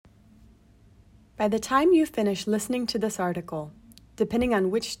By the time you finish listening to this article, depending on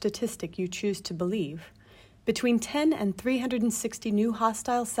which statistic you choose to believe, between 10 and 360 new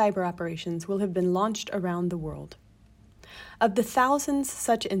hostile cyber operations will have been launched around the world. Of the thousands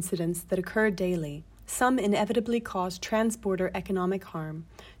such incidents that occur daily, some inevitably cause trans-border economic harm,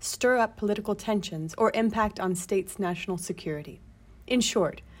 stir up political tensions, or impact on states' national security. In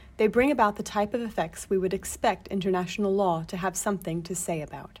short, they bring about the type of effects we would expect international law to have something to say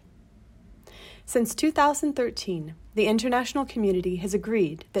about. Since 2013, the international community has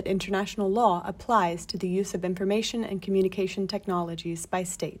agreed that international law applies to the use of information and communication technologies by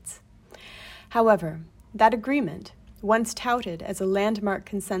states. However, that agreement, once touted as a landmark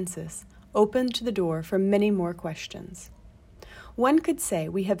consensus, opened the door for many more questions. One could say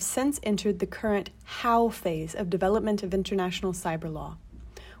we have since entered the current how phase of development of international cyber law.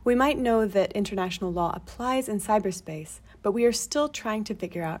 We might know that international law applies in cyberspace, but we are still trying to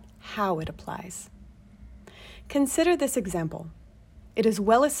figure out how it applies. Consider this example. It is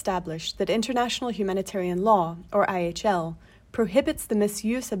well established that international humanitarian law, or IHL, prohibits the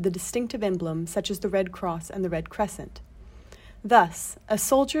misuse of the distinctive emblems such as the Red Cross and the Red Crescent. Thus, a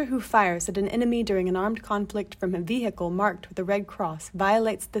soldier who fires at an enemy during an armed conflict from a vehicle marked with the Red Cross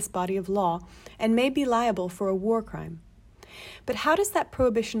violates this body of law and may be liable for a war crime. But how does that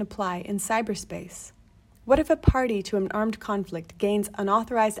prohibition apply in cyberspace? What if a party to an armed conflict gains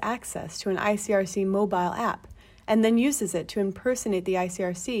unauthorized access to an ICRC mobile app and then uses it to impersonate the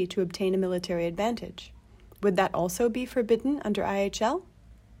ICRC to obtain a military advantage? Would that also be forbidden under IHL?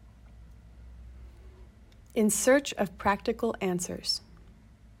 In search of practical answers.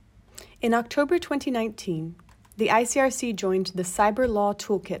 In October 2019, the ICRC joined the Cyber Law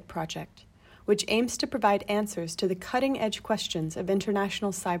Toolkit project, which aims to provide answers to the cutting-edge questions of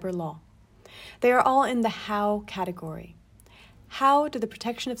international cyber law. They are all in the how category. How do the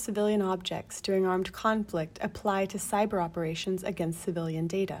protection of civilian objects during armed conflict apply to cyber operations against civilian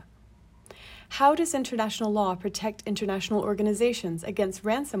data? How does international law protect international organizations against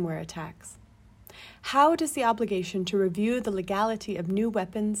ransomware attacks? How does the obligation to review the legality of new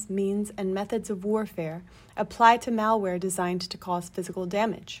weapons, means, and methods of warfare apply to malware designed to cause physical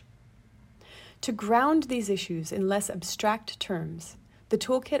damage? To ground these issues in less abstract terms, the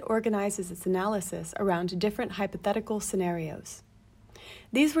toolkit organizes its analysis around different hypothetical scenarios.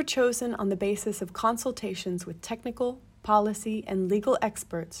 These were chosen on the basis of consultations with technical, policy, and legal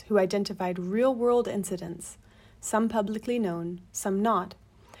experts who identified real-world incidents, some publicly known, some not,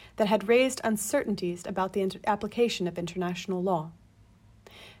 that had raised uncertainties about the application of international law.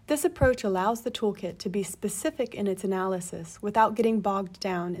 This approach allows the toolkit to be specific in its analysis without getting bogged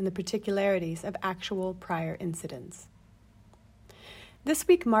down in the particularities of actual prior incidents. This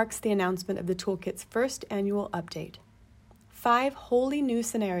week marks the announcement of the toolkit's first annual update. 5 wholly new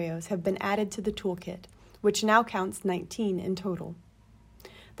scenarios have been added to the toolkit, which now counts 19 in total.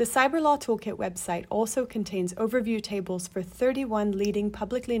 The Cyber Law Toolkit website also contains overview tables for 31 leading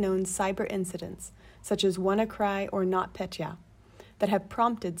publicly known cyber incidents, such as WannaCry or NotPetya, that have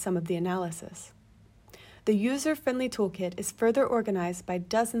prompted some of the analysis. The user-friendly toolkit is further organized by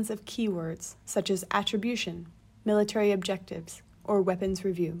dozens of keywords, such as attribution, military objectives, or weapons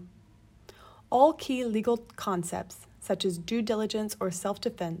review. All key legal concepts, such as due diligence or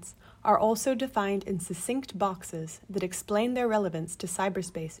self-defense, are also defined in succinct boxes that explain their relevance to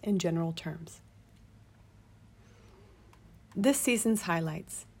cyberspace in general terms. This season's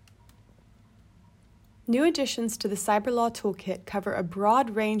highlights. New additions to the Cyber Law Toolkit cover a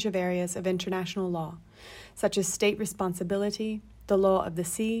broad range of areas of international law, such as state responsibility, the law of the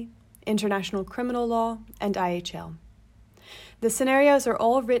sea, international criminal law, and IHL. The scenarios are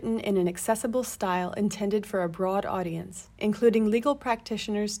all written in an accessible style intended for a broad audience, including legal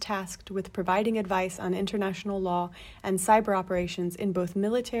practitioners tasked with providing advice on international law and cyber operations in both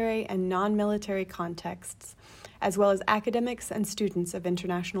military and non-military contexts, as well as academics and students of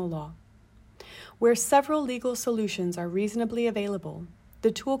international law. Where several legal solutions are reasonably available,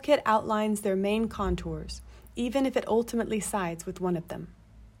 the toolkit outlines their main contours, even if it ultimately sides with one of them.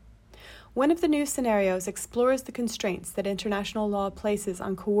 One of the new scenarios explores the constraints that international law places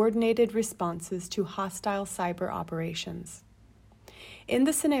on coordinated responses to hostile cyber operations. In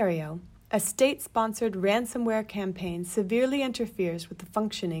the scenario, a state-sponsored ransomware campaign severely interferes with the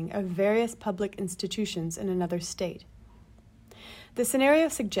functioning of various public institutions in another state. The scenario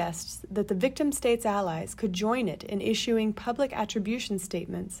suggests that the victim state's allies could join it in issuing public attribution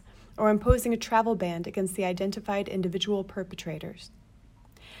statements or imposing a travel ban against the identified individual perpetrators.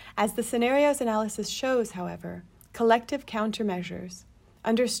 As the scenario's analysis shows, however, collective countermeasures,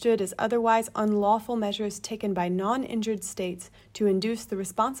 understood as otherwise unlawful measures taken by non-injured states to induce the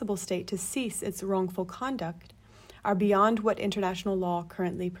responsible state to cease its wrongful conduct, are beyond what international law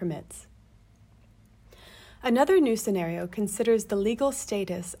currently permits. Another new scenario considers the legal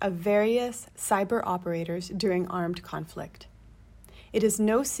status of various cyber operators during armed conflict. It is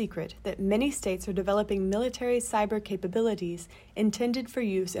no secret that many states are developing military cyber capabilities intended for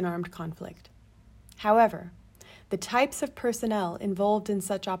use in armed conflict. However, the types of personnel involved in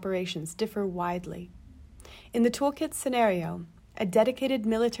such operations differ widely. In the toolkit scenario, a dedicated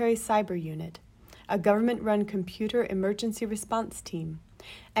military cyber unit, a government-run computer emergency response team,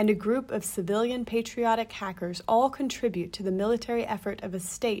 and a group of civilian patriotic hackers all contribute to the military effort of a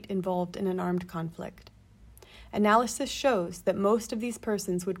state involved in an armed conflict. Analysis shows that most of these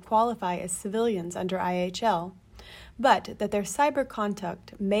persons would qualify as civilians under IHL, but that their cyber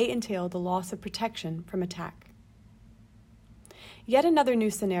conduct may entail the loss of protection from attack. Yet another new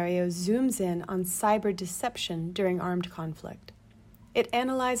scenario zooms in on cyber deception during armed conflict. It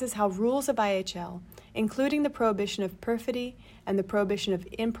analyzes how rules of IHL, including the prohibition of perfidy and the prohibition of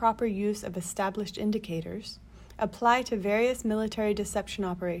improper use of established indicators, apply to various military deception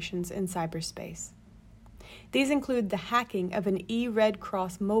operations in cyberspace. These include the hacking of an e-Red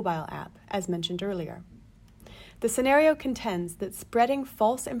Cross mobile app, as mentioned earlier. The scenario contends that spreading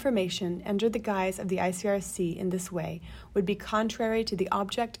false information under the guise of the ICRC in this way would be contrary to the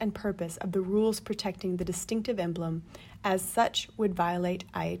object and purpose of the rules protecting the distinctive emblem, as such would violate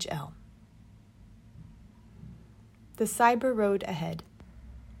IHL. The cyber road ahead.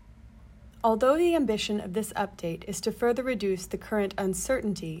 Although the ambition of this update is to further reduce the current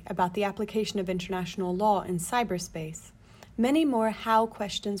uncertainty about the application of international law in cyberspace, many more how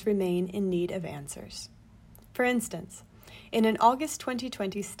questions remain in need of answers. For instance, in an August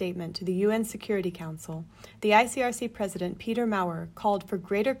 2020 statement to the UN Security Council, the ICRC President Peter Maurer called for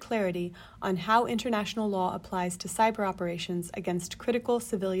greater clarity on how international law applies to cyber operations against critical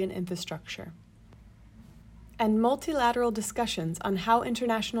civilian infrastructure. And multilateral discussions on how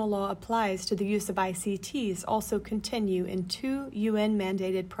international law applies to the use of ICTs also continue in 2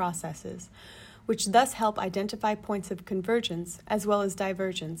 UN-mandated processes, which thus help identify points of convergence as well as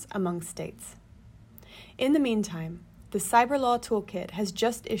divergence among states. In the meantime, the Cyber Law Toolkit has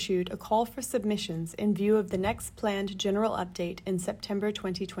just issued a call for submissions in view of the next planned general update in September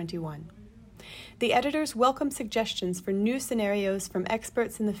 2021. The editors welcome suggestions for new scenarios from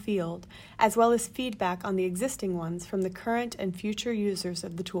experts in the field, as well as feedback on the existing ones from the current and future users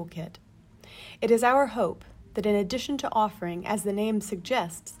of the toolkit. It is our hope that in addition to offering, as the name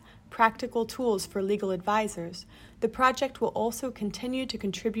suggests, practical tools for legal advisors, the project will also continue to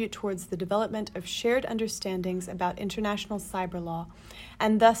contribute towards the development of shared understandings about international cyber law,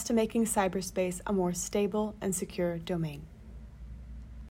 and thus to making cyberspace a more stable and secure domain.